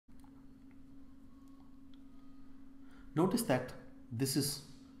Notice that this is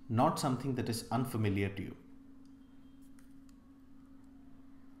not something that is unfamiliar to you.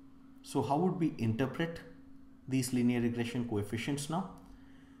 So how would we interpret these linear regression coefficients now?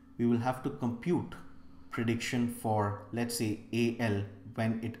 We will have to compute prediction for, let's say, AL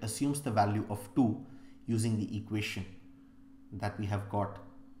when it assumes the value of 2 using the equation that we have got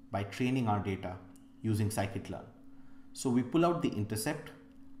by training our data using scikit-learn. So we pull out the intercept,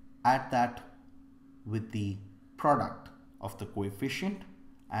 add that with the product of the coefficient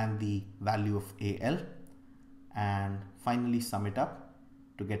and the value of AL, and finally sum it up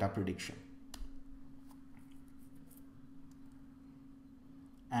to get our prediction.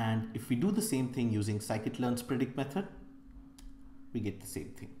 And if we do the same thing using scikit-learn's predict method, we get the same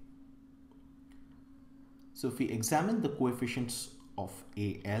thing. So if we examine the coefficients of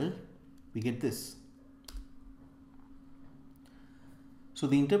AL, we get this. So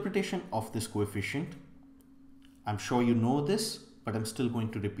the interpretation of this coefficient, I'm sure you know this, but I'm still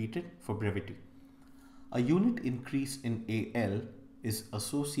going to repeat it for brevity. A unit increase in AL is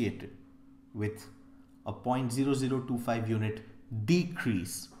associated with a 0.0025 unit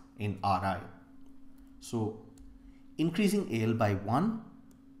decrease in Ri. So increasing AL by 1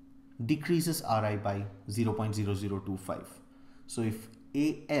 decreases Ri by 0.0025. So if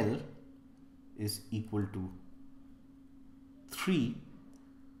AL is equal to 3,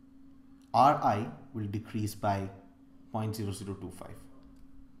 Ri will decrease by 0.0025.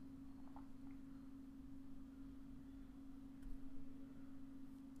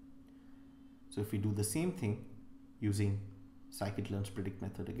 So if we do the same thing using scikit-learn's predict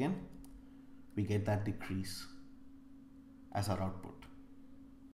method again, we get that decrease as our output.